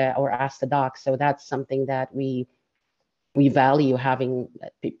group or Ask the Doc. So that's something that we value, having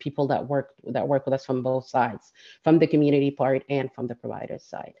people that work with us from both sides, from the community part and from the provider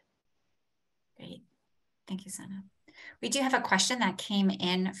side. Great. Thank you, Sana. We do have a question that came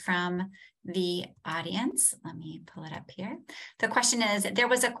in from the audience. Let me pull it up here. The question is, there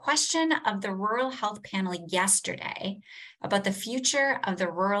was a question of the rural health panel yesterday about the future of the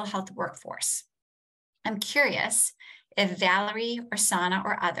rural health workforce. I'm curious if Valerie or Sana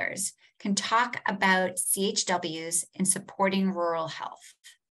or others can talk about CHWs in supporting rural health.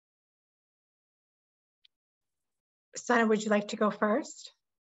 Sana, would you like to go first?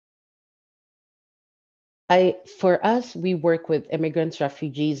 For us, we work with immigrants,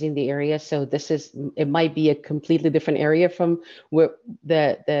 refugees in the area. So it might be a completely different area from where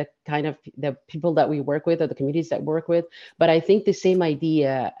the kind of the people that we work with or the communities that we work with. But I think the same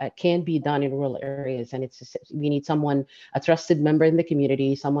idea can be done in rural areas. And we need a trusted member in the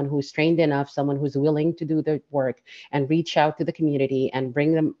community, someone who's trained enough, someone who's willing to do the work and reach out to the community and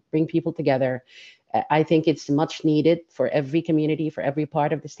bring people together. I think it's much needed for every community, for every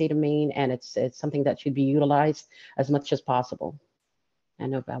part of the state of Maine, and it's something that should be utilized as much as possible. I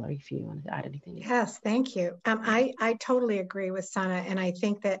know, Valerie, if you want to add anything. Yes, thank you. I totally agree with Sana, and I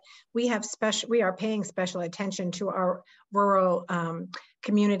think that we are paying special attention to our rural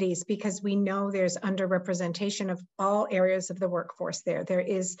communities because we know there's underrepresentation of all areas of the workforce there. There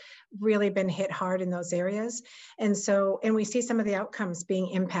is really been hit hard in those areas. And we see some of the outcomes being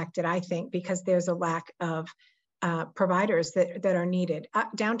impacted, I think, because there's a lack of providers that are needed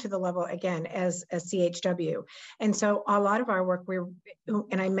down to the level, again, as a CHW. And so a lot of our work,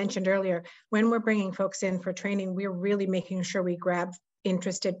 and I mentioned earlier, when we're bringing folks in for training, we're really making sure we grab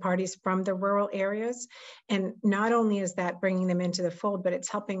interested parties from the rural areas. And not only is that bringing them into the fold, but it's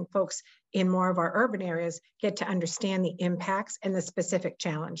helping folks in more of our urban areas get to understand the impacts and the specific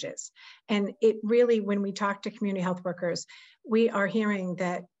challenges. And it really, when we talk to community health workers, we are hearing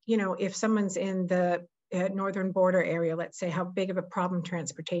that, if someone's in the northern border area, let's say, how big of a problem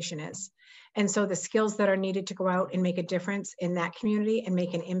transportation is. And so the skills that are needed to go out and make a difference in that community and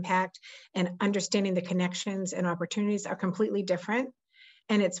make an impact and understanding the connections and opportunities are completely different.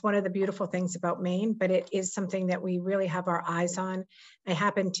 And it's one of the beautiful things about Maine, but it is something that we really have our eyes on. I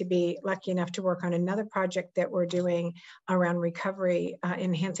happen to be lucky enough to work on another project that we're doing around recovery,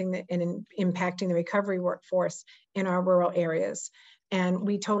 enhancing and impacting the recovery workforce in our rural areas. And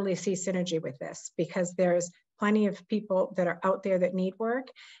we totally see synergy with this because there's plenty of people that are out there that need work,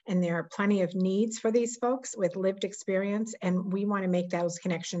 and there are plenty of needs for these folks with lived experience. And we want to make those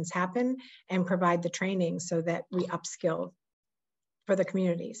connections happen and provide the training so that we upskill for the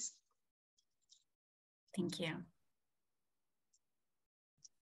communities. Thank you.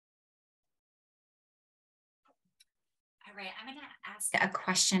 All right, I'm going to ask a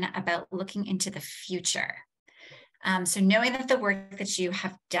question about looking into the future. So knowing that the work that you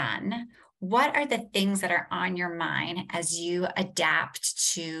have done, what are the things that are on your mind as you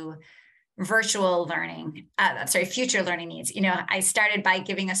adapt to virtual learning, future learning needs? I started by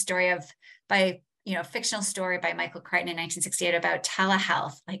giving a story fictional story by Michael Crichton in 1968 about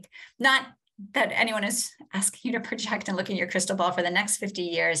telehealth, like not that anyone is asking you to project and look in your crystal ball for the next 50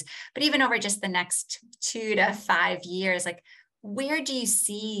 years, but even over just the next 2 to 5 years, like, where do you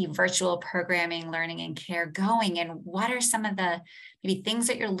see virtual programming, learning, and care going? And what are some of the maybe things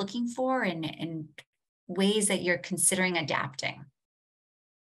that you're looking for and ways that you're considering adapting?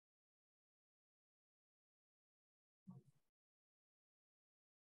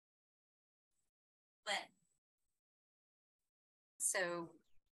 So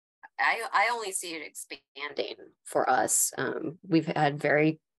I only see it expanding for us. We've had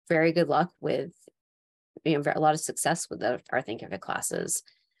very, very good luck with, a lot of success with our Think of It classes.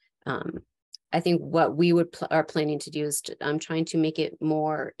 I think what we are planning to do is trying to make it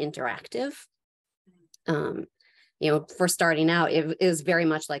more interactive. For starting out, it is very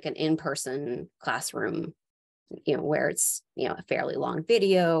much like an in-person classroom, where it's, a fairly long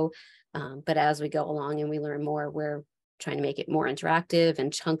video. But as we go along and we learn more, we're trying to make it more interactive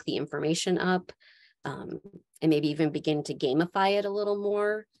and chunk the information up, and maybe even begin to gamify it a little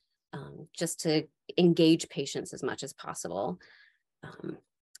more, just to engage patients as much as possible.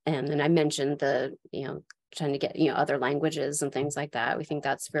 And then I mentioned trying to get, other languages and things like that. We think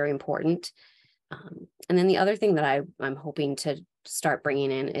that's very important. And then the other thing that I'm hoping to start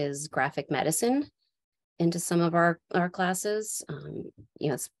bringing in is graphic medicine into some of our classes.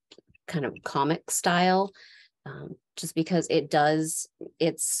 It's kind of comic style, just because it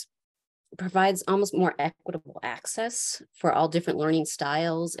provides almost more equitable access for all different learning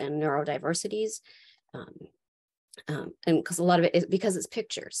styles and neurodiversities. And because a lot of it is because it's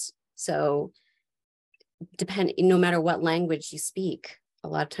pictures. So no matter what language you speak, a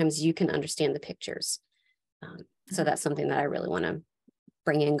lot of times you can understand the pictures. So that's something that I really want to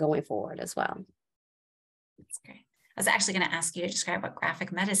bring in going forward as well. That's great. I was actually going to ask you to describe what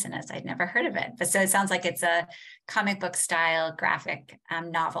graphic medicine is. I'd never heard of it, but so it sounds like it's a comic book style, graphic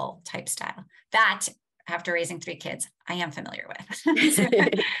novel type style that, after raising 3 kids, I am familiar with.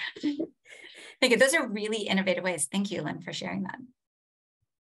 Thank you. Those are really innovative ways. Thank you, Lynn, for sharing that.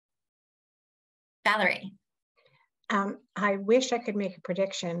 Valerie. I wish I could make a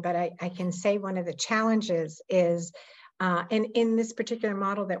prediction, but I can say one of the challenges is, and in this particular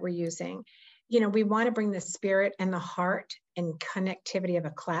model that we're using, we want to bring the spirit and the heart and connectivity of a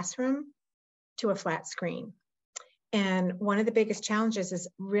classroom to a flat screen. And one of the biggest challenges is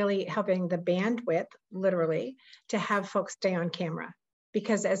really having the bandwidth, literally, to have folks stay on camera.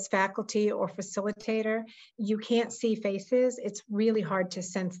 Because as faculty or facilitator, you can't see faces. It's really hard to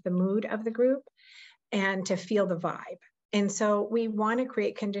sense the mood of the group and to feel the vibe. And so we want to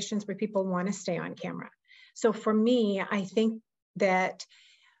create conditions where people want to stay on camera. So for me, I think that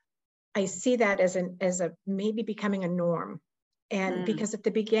I see that as a maybe becoming a norm. And because at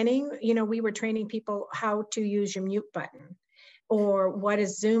the beginning, we were training people how to use your mute button or what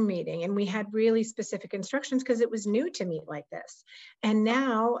is Zoom meeting. And we had really specific instructions because it was new to meet like this. And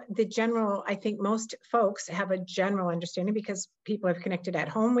now I think most folks have a general understanding because people have connected at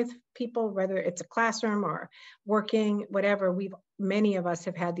home with people, whether it's a classroom or working, whatever, many of us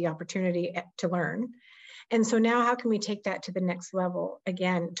have had the opportunity to learn. And so now how can we take that to the next level?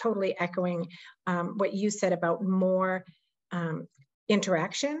 Again, totally echoing what you said about more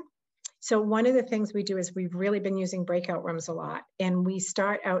interaction. So one of the things we do is we've really been using breakout rooms a lot. And we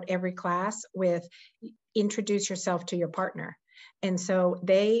start out every class with introduce yourself to your partner. And so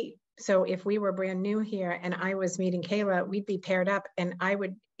if we were brand new here and I was meeting Kayla, we'd be paired up and I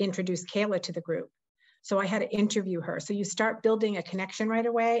would introduce Kayla to the group. So I had to interview her. So you start building a connection right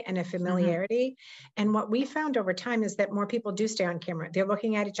away and a familiarity. And what we found over time is that more people do stay on camera. They're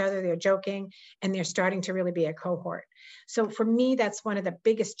looking at each other, they're joking, and they're starting to really be a cohort. So for me, that's one of the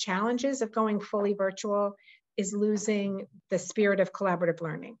biggest challenges of going fully virtual is losing the spirit of collaborative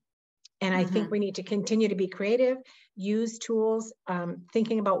learning. And I think we need to continue to be creative, use tools,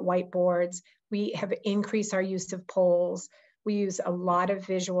 thinking about whiteboards. We have increased our use of polls. We use a lot of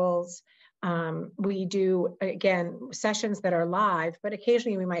visuals. We do, again, sessions that are live, but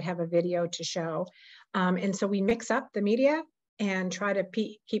occasionally we might have a video to show. And so we mix up the media and try to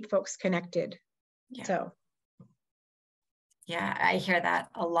keep folks connected. Yeah. So. Yeah, I hear that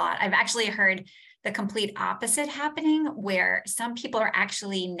a lot. I've actually heard the complete opposite happening where some people are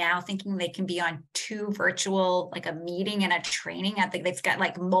actually now thinking they can be on 2 virtual, like a meeting and a training. I think they've got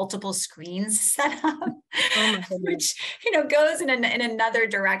like multiple screens set up, which, goes in another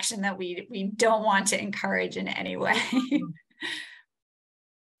direction that we don't want to encourage in any way.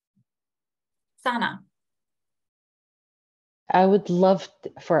 Sana. I would love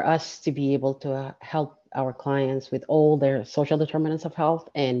for us to be able to help our clients with all their social determinants of health,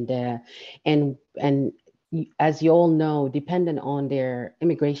 and as you all know, dependent on their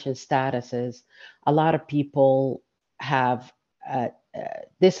immigration statuses, a lot of people have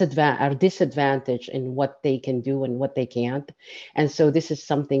disadvantage in what they can do and what they can't. And so this is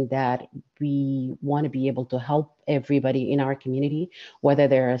something that we want to be able to help everybody in our community, whether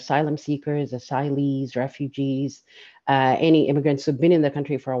they're asylum seekers, asylees, refugees, any immigrants who've been in the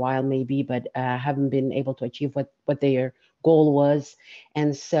country for a while maybe, but haven't been able to achieve what their goal was.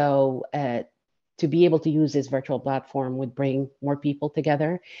 And so to be able to use this virtual platform would bring more people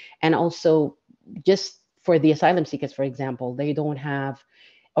together. And also just for the asylum seekers, for example, they don't have,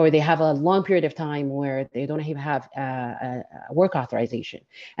 or they have a long period of time where they don't even have a work authorization.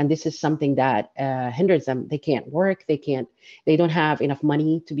 And this is something that hinders them. They can't work, they don't have enough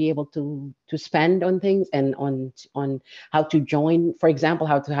money to be able to spend on things and on how to join, for example,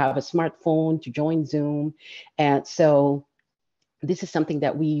 how to have a smartphone to join Zoom. And so this is something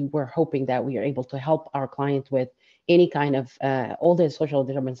that we were hoping that we are able to help our client with any kind of all the social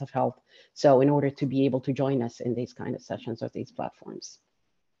determinants of health. So in order to be able to join us in these kind of sessions or these platforms.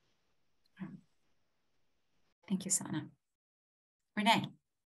 Thank you, Sana. Renee.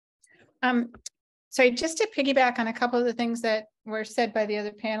 Sorry, just to piggyback on a couple of the things that were said by the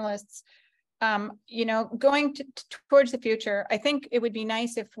other panelists, you know, going towards the future, I think it would be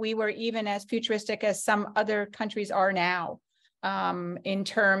nice if we were even as futuristic as some other countries are now, in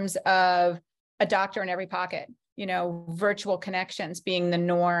terms of a doctor in every pocket, you know, virtual connections being the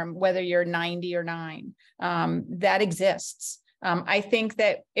norm, whether you're 90 or 9, that exists. I think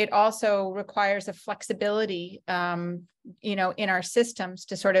that it also requires a flexibility, you know, in our systems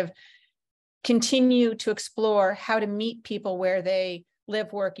to sort of continue to explore how to meet people where they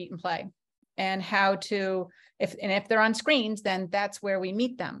live, work, eat, and play, and how to, if they're on screens, then that's where we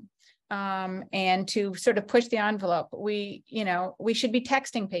meet them. And to sort of push the envelope, we should be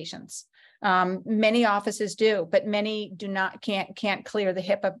texting patients. Many offices do, but many do not, can't clear the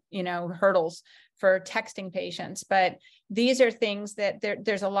HIPAA, you know, hurdles for texting patients. But these are things that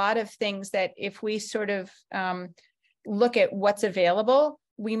there's a lot of things that if we sort of look at what's available,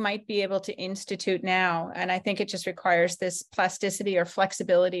 we might be able to institute now. And I think it just requires this plasticity or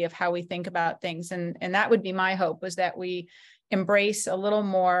flexibility of how we think about things. And that would be my hope, was that we embrace a little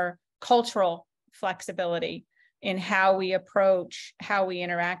more cultural flexibility in how we approach, how we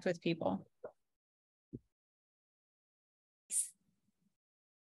interact with people.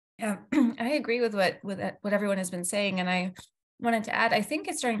 Yeah, I agree with what everyone has been saying. And I wanted to add, I think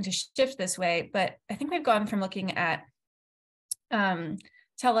it's starting to shift this way, but I think we've gone from looking at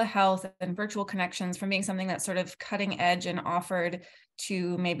telehealth and virtual connections from being something that's sort of cutting edge and offered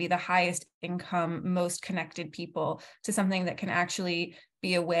to maybe the highest income, most connected people, to something that can actually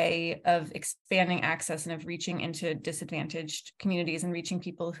be a way of expanding access and of reaching into disadvantaged communities and reaching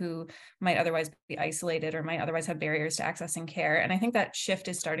people who might otherwise be isolated or might otherwise have barriers to accessing care. And I think that shift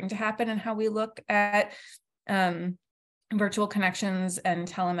is starting to happen in how we look at virtual connections and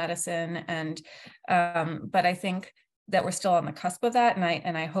telemedicine. And but I think that we're still on the cusp of that.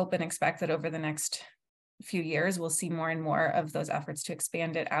 And I hope and expect that over the next few years, we'll see more and more of those efforts to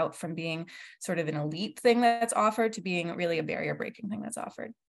expand it out from being sort of an elite thing that's offered to being really a barrier breaking thing that's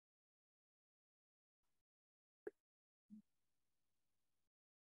offered.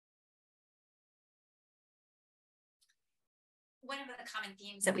 One of the common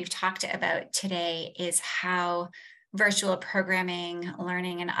themes that we've talked about today is how virtual programming,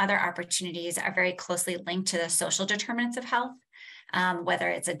 learning, and other opportunities are very closely linked to the social determinants of health, whether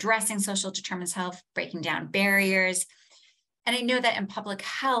it's addressing social determinants of health, breaking down barriers. And I know that in public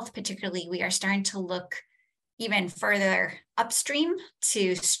health, particularly, we are starting to look even further upstream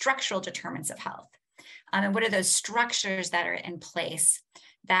to structural determinants of health. And what are those structures that are in place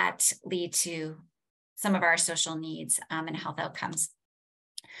that lead to some of our social needs and health outcomes?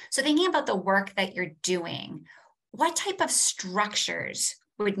 So thinking about the work that you're doing, what type of structures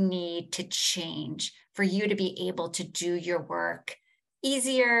would need to change for you to be able to do your work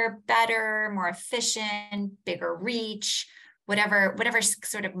easier, better, more efficient, bigger reach, whatever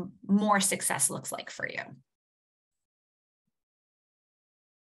sort of more success looks like for you? I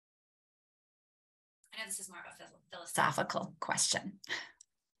know this is more of a philosophical question.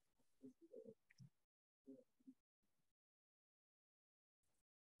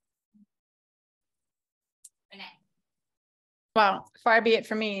 Renee. Well, far be it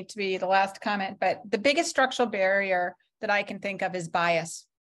for me to be the last comment, but the biggest structural barrier that I can think of is bias.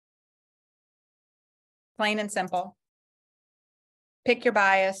 Plain and simple. Pick your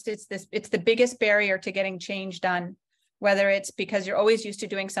bias. It's the biggest barrier to getting change done, whether it's because you're always used to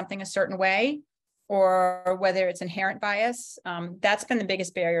doing something a certain way, or whether it's inherent bias. That's been the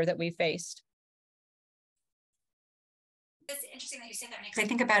biggest barrier that we've faced. It's interesting that you say that, because I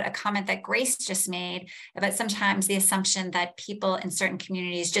think about a comment that Grace just made about sometimes the assumption that people in certain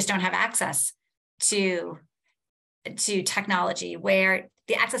communities just don't have access to technology, where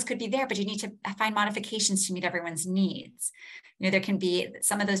the access could be there, but you need to find modifications to meet everyone's needs. You know, there can be,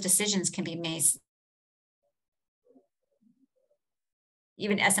 some of those decisions can be made,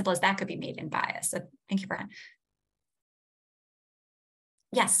 even as simple as that could be made in bias. So thank you, Brian.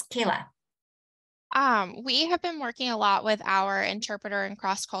 Yes, Kayla. We have been working a lot with our interpreter and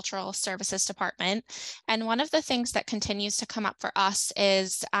cross-cultural services department. And one of the things that continues to come up for us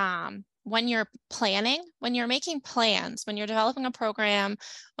is when you're planning, when you're making plans, when you're developing a program,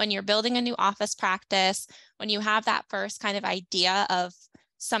 when you're building a new office practice, when you have that first kind of idea of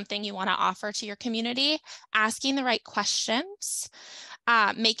something you want to offer to your community, asking the right questions,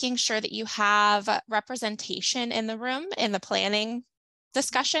 making sure that you have representation in the room in the planning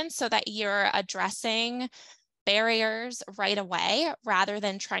discussion so that you're addressing barriers right away rather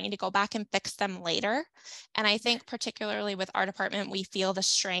than trying to go back and fix them later. And I think particularly with our department, we feel the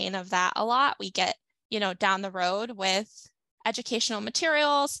strain of that a lot. We get, down the road with educational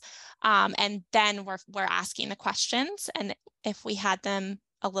materials, and then we're asking the questions. And if we had them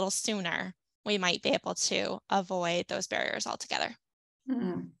a little sooner, we might be able to avoid those barriers altogether.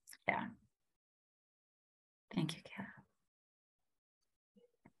 Mm-hmm. Yeah. Thank you, Kara.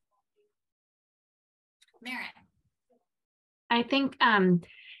 Maren. I think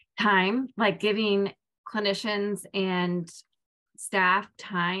time, like giving clinicians and staff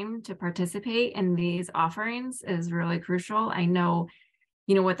time to participate in these offerings is really crucial. I know,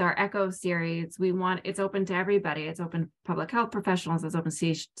 with our ECHO series, it's open to everybody. It's open to public health professionals, it's open to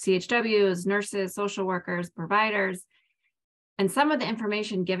CHWs, nurses, social workers, providers. And some of the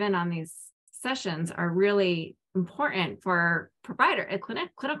information given on these sessions are really important for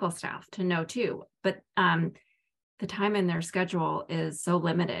clinical staff to know too. But the time in their schedule is so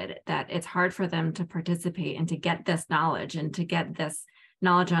limited that it's hard for them to participate and to get this knowledge and to get this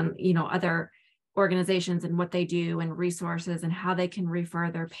knowledge on, other organizations and what they do and resources and how they can refer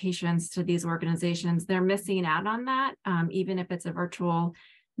their patients to these organizations. They're missing out on that, even if it's a virtual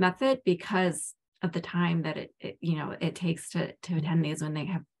method, because of the time that it takes to attend these when they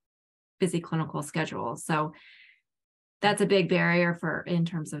have busy clinical schedules. So that's a big barrier in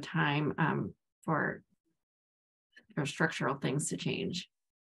terms of time for structural things to change.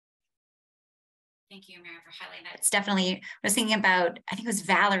 Thank you, Maren, for highlighting that. It's definitely, I was thinking about, I think it was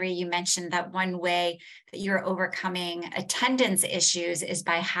Valerie, you mentioned that one way that you're overcoming attendance issues is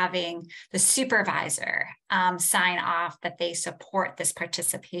by having the supervisor sign off that they support this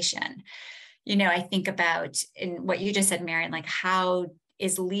participation. I think about in what you just said, Maren, like how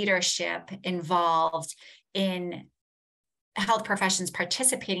is leadership involved in health professions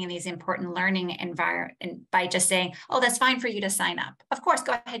participating in these important learning environment by just saying, oh, that's fine for you to sign up. Of course,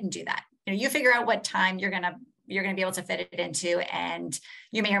 go ahead and do that. You figure out what time you're gonna be able to fit it into, and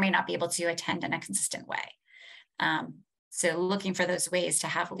you may or may not be able to attend in a consistent way. So looking for those ways to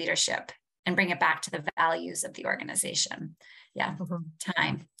have leadership and bring it back to the values of the organization. Yeah,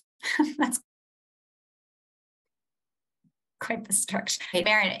 time. That's quite the structure. Hey,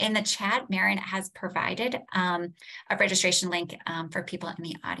 Maren, in the chat, Maren has provided a registration link for people in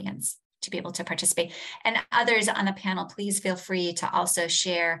the audience to be able to participate. And others on the panel, please feel free to also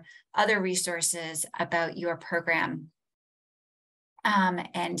share other resources about your program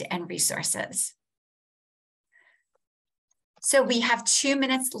and resources. So we have 2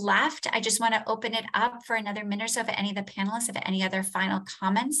 minutes left. I just want to open it up for another minute or so if any of the panelists have any other final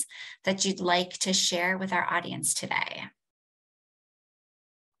comments that you'd like to share with our audience today.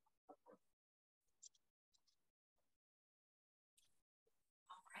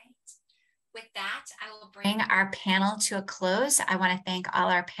 With that, I will bring our panel to a close. I want to thank all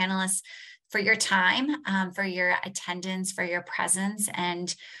our panelists for your time, for your attendance, for your presence,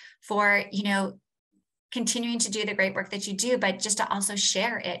 and for, continuing to do the great work that you do, but just to also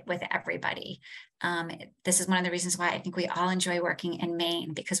share it with everybody. This is one of the reasons why I think we all enjoy working in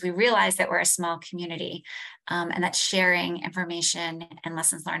Maine, because we realize that we're a small community, and that sharing information and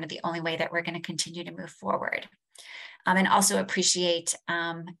lessons learned are the only way that we're going to continue to move forward. And also appreciate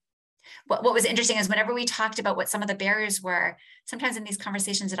what was interesting is whenever we talked about what some of the barriers were, sometimes in these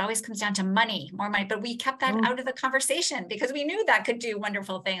conversations, it always comes down to money, more money, but we kept that out of the conversation because we knew that could do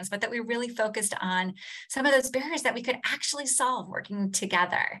wonderful things, but that we really focused on some of those barriers that we could actually solve working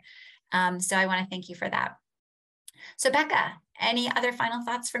together. So I want to thank you for that. So Becca, any other final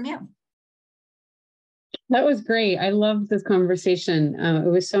thoughts from you? That was great. I loved this conversation. It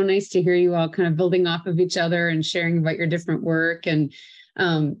was so nice to hear you all kind of building off of each other and sharing about your different work. And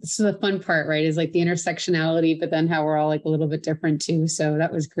this is the fun part, right? Is like the intersectionality, but then how we're all like a little bit different too. So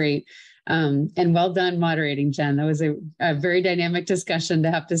that was great. And well done moderating, Jen. That was a very dynamic discussion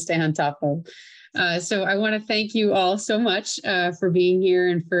to have to stay on top of. So I want to thank you all so much for being here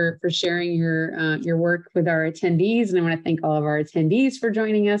and for sharing your work with our attendees. And I want to thank all of our attendees for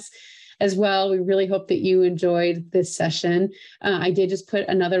joining us as well. We really hope that you enjoyed this session. I did just put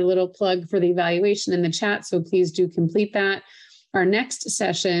another little plug for the evaluation in the chat, so please do complete that. Our next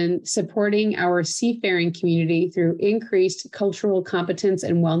session, supporting our seafaring community through increased cultural competence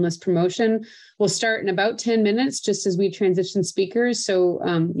and wellness promotion, will start in about 10 minutes, just as we transition speakers. So,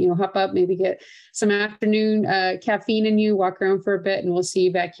 hop up, maybe get some afternoon caffeine in you, walk around for a bit, and we'll see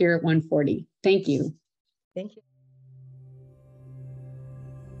you back here at 1:40. Thank you. Thank you.